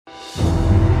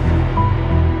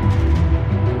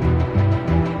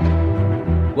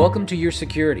Welcome to Your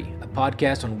Security, a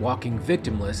podcast on walking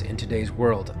victimless in today's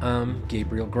world. I'm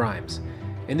Gabriel Grimes.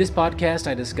 In this podcast,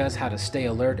 I discuss how to stay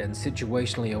alert and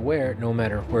situationally aware no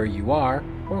matter where you are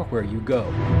or where you go.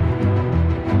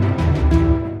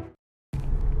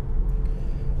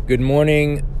 Good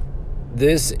morning.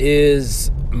 This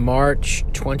is March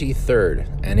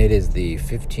 23rd, and it is the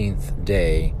 15th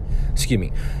day.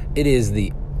 It is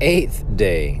the 8th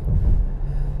day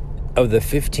of the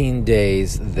 15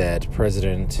 days that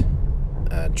President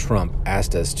Trump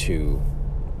asked us to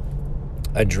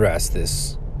address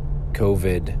this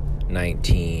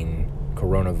COVID-19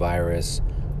 coronavirus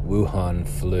Wuhan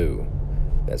flu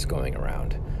that's going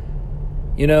around.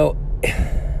 You know,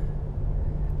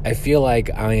 I feel like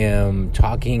I am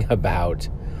talking about,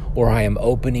 or I am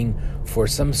opening for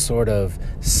some sort of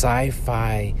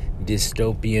sci-fi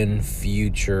dystopian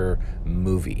future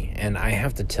movie. And I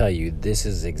have to tell you, this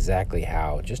is exactly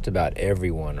how just about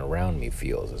everyone around me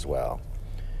feels as well.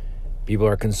 People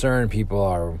are concerned, people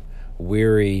are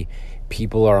weary,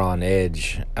 people are on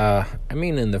edge.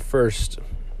 In the first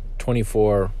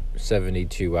 24,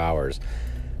 72 hours,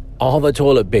 all the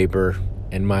toilet paper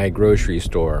in my grocery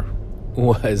store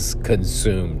was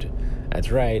consumed. That's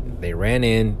right. They ran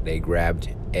in, they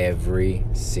grabbed every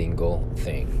single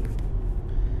thing.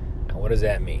 Now, what does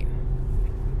that mean?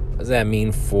 What does that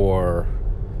mean for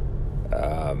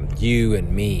you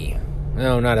and me?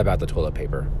 No, not about the toilet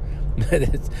paper.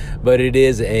 But it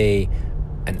is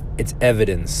it's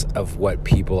evidence of what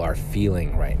people are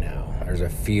feeling right now. There's a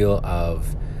feel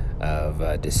of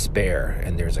despair,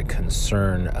 and there's a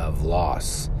concern of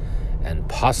loss and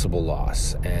possible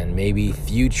loss and maybe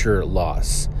future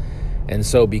loss. And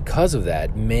so because of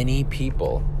that, many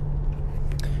people,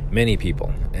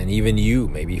 and even you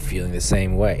may be feeling the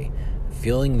same way,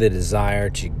 feeling the desire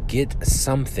to get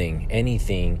something,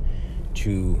 anything,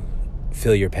 to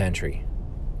fill your pantry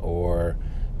or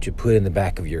to put in the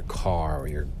back of your car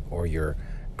or your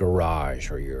garage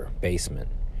or your basement.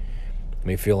 You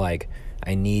may feel like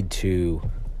I need to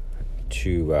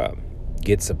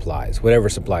get supplies, whatever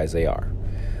supplies they are.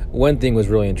 One thing was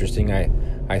really interesting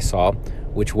I saw,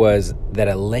 which was that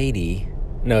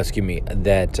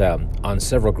on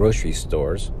several grocery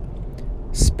stores,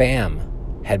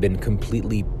 Spam had been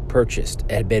completely purchased.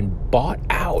 It had been bought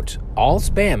out. All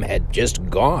Spam had just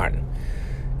gone.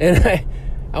 And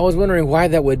I was wondering why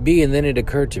that would be, and then it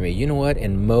occurred to me, you know what?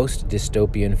 In most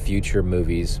dystopian future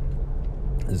movies,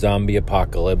 zombie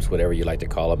apocalypse, whatever you like to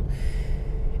call them,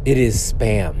 it is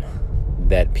Spam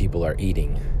that people are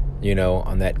eating. You know,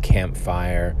 on that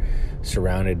campfire,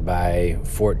 surrounded by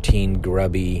 14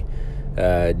 grubby,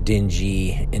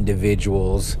 dingy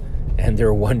individuals, and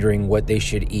they're wondering what they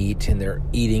should eat, and they're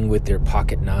eating with their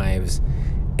pocket knives.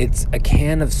 It's a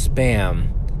can of Spam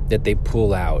that they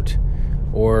pull out,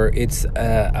 or it's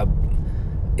a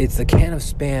can of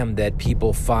Spam that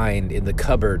people find in the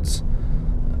cupboards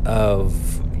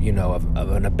of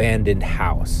an abandoned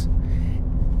house.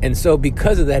 And so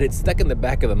because of that, it's stuck in the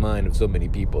back of the mind of so many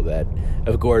people that,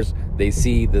 of course, they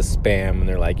see the Spam and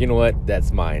they're like, you know what,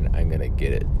 that's mine. I'm going to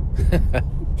get it.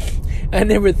 I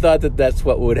never thought that that's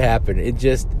what would happen. It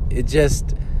just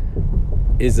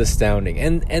is astounding.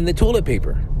 And the toilet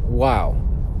paper, wow.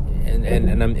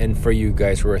 And for you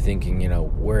guys who are thinking,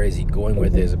 where is he going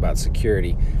with this about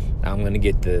security? I'm going to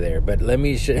get to there. But let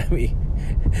me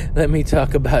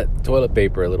talk about toilet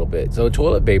paper a little bit. So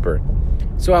toilet paper.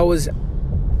 So I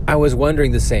was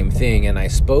wondering the same thing, and I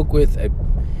spoke with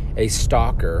a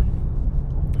stalker,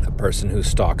 a person who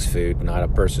stalks food, not a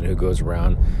person who goes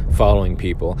around following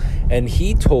people, and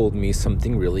he told me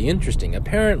something really interesting.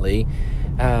 Apparently,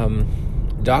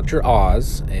 Dr.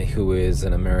 Oz, who is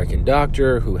an American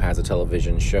doctor who has a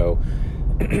television show,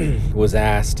 was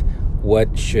asked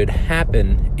what should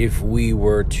happen if we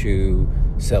were to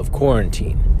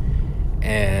self-quarantine.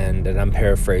 And I'm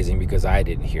paraphrasing because I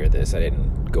didn't hear this. I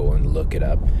didn't go and look it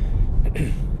up.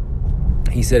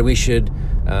 He said we should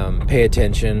pay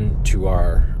attention to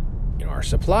our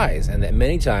supplies, and that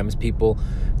many times people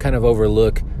kind of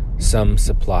overlook some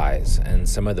supplies, and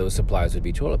some of those supplies would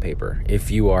be toilet paper.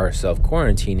 If you are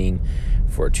self-quarantining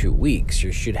for 2 weeks,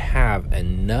 you should have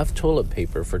enough toilet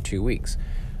paper for 2 weeks.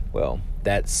 Well,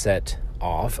 that set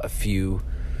off a few,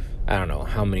 I don't know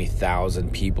how many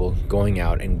thousand people going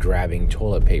out and grabbing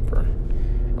toilet paper.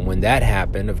 And when that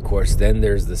happened, of course, then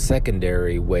there's the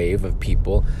secondary wave of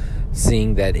people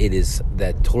seeing that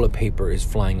that toilet paper is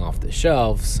flying off the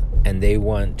shelves, and they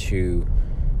want to,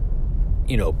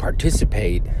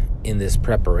 participate in this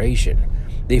preparation.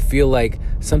 They feel like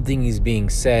something is being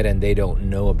said and they don't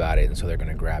know about it, and so they're going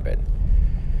to grab it.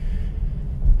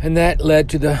 And that led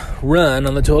to the run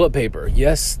on the toilet paper.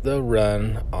 Yes, the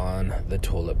run on the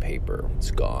toilet paper. It's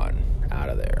gone, out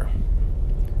of there.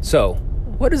 So,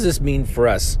 what does this mean for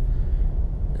us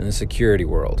in the security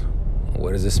world?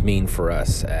 What does this mean for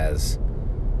us as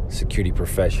security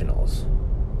professionals?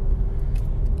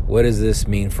 What does this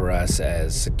mean for us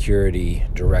as security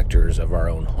directors of our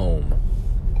own home?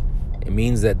 It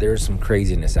means that there's some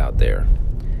craziness out there.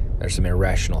 There's some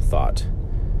irrational thought.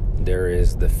 There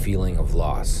is the feeling of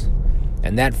loss.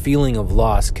 And that feeling of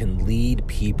loss can lead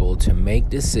people to make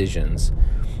decisions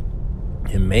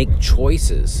and make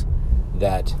choices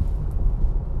that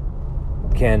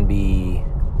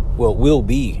will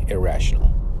be irrational.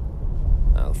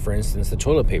 For instance, the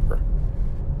toilet paper.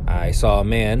 I saw a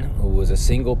man who was a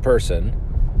single person,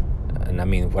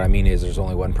 and what I mean is there's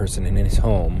only one person in his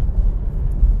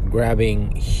home,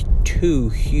 grabbing 2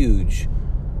 huge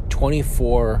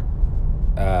 24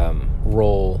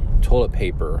 roll toilet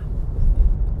paper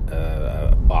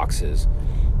boxes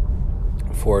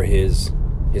for his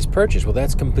purchase. Well,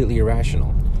 that's completely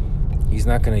irrational. He's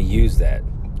not going to use that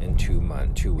in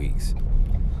 2 weeks.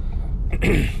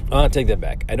 I'll take that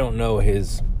back. I don't know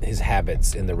his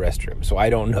habits in the restroom, so I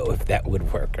don't know if that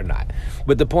would work or not.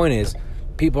 But the point is,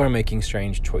 people are making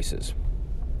strange choices.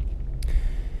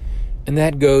 And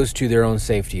that goes to their own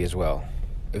safety as well.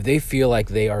 If they feel like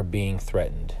they are being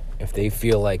threatened, if they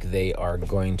feel like they are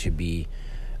going to be,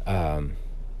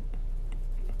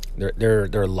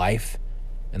 their life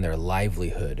and their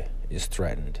livelihood is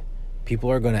threatened,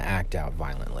 people are going to act out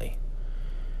violently.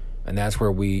 And that's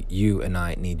where you and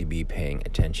I need to be paying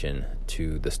attention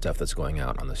to the stuff that's going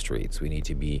out on the streets. We need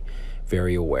to be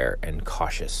very aware and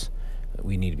cautious.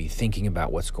 We need to be thinking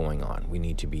about what's going on. We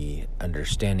need to be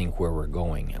understanding where we're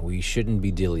going. And we shouldn't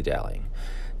be dilly-dallying.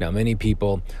 Now, many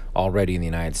people already in the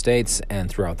United States and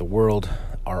throughout the world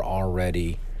are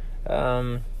already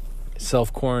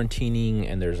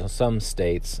self-quarantining, and there's some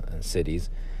states and cities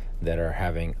that are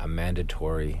having a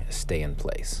mandatory stay in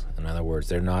place. In other words,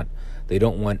 they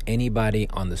don't want anybody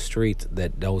on the streets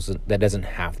that doesn't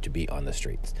have to be on the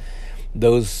streets.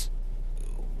 Those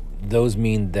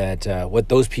mean that what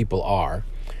those people are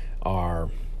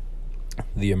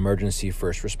the emergency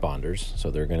first responders. So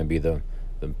they're going to be the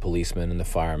policemen and the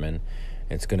firemen.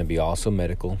 It's going to be also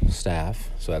medical staff.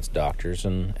 So that's doctors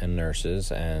and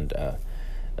nurses and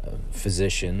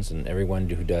physicians and everyone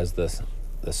who does the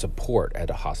support at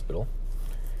a hospital.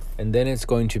 And then it's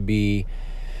going to be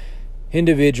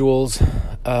individuals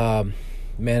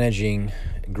managing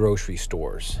grocery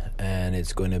stores, and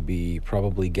it's going to be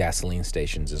probably gasoline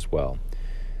stations as well.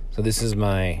 So this is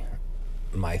my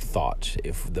thought.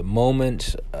 If the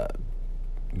moment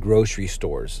grocery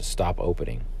stores stop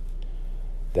opening,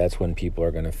 that's when people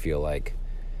are going to feel like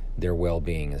their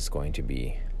well-being is going to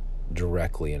be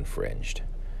directly infringed.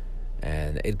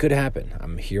 And it could happen.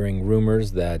 I'm hearing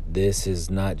rumors that this is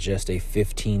not just a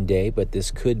 15-day, but this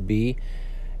could be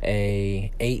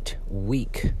a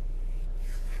 8-week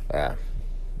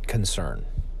concern.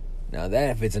 Now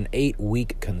that if it's an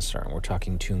 8-week concern, we're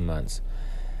talking 2 months.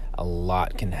 A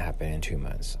lot can happen in 2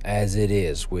 months. As it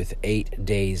is, with 8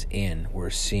 days in,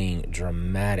 we're seeing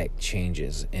dramatic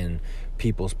changes in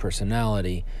people's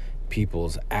personality,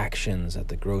 people's actions at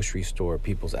the grocery store,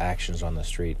 people's actions on the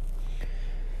street.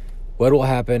 What will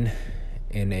happen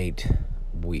in 8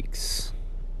 weeks?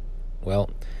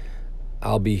 Well,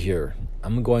 I'll be here.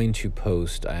 I'm going to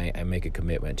post, I make a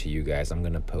commitment to you guys. I'm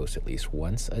going to post at least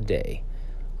once a day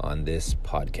on this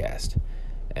podcast.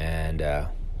 And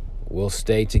we'll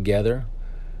stay together.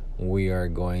 We are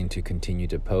going to continue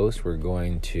to post. We're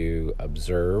going to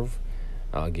observe.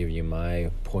 I'll give you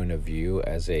my point of view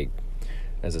as a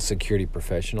security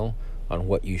professional on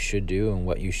what you should do and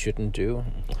what you shouldn't do,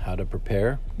 how to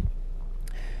prepare.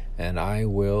 And I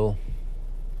will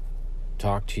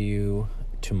talk to you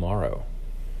tomorrow.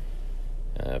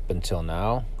 Up until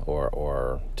now,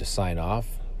 or to sign off,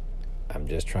 I'm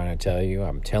just trying to tell you,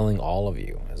 I'm telling all of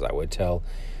you, as I would tell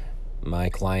my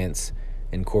clients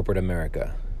in corporate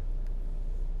America,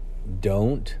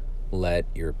 don't let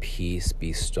your peace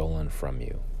be stolen from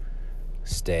you.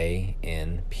 Stay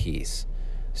in peace.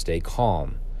 Stay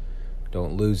calm.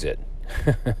 Don't lose it.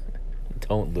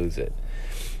 Don't lose it.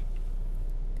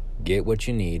 Get what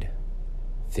you need.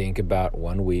 Think about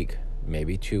 1 week,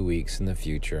 maybe 2 weeks in the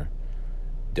future.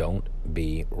 Don't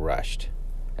be rushed.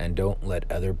 And don't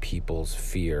let other people's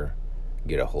fear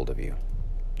get a hold of you.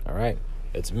 All right.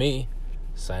 It's me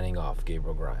signing off,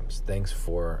 Gabriel Grimes. Thanks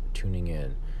for tuning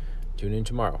in. Tune in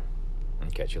tomorrow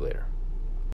and catch you later.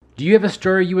 Do you have a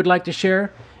story you would like to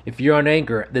share? If you're on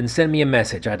Anchor, then send me a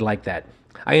message. I'd like that.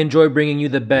 I enjoy bringing you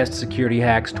the best security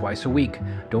hacks twice a week.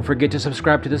 Don't forget to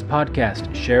subscribe to this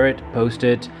podcast, share it, post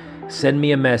it, send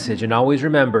me a message, and always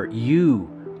remember, you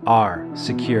are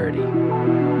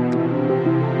security.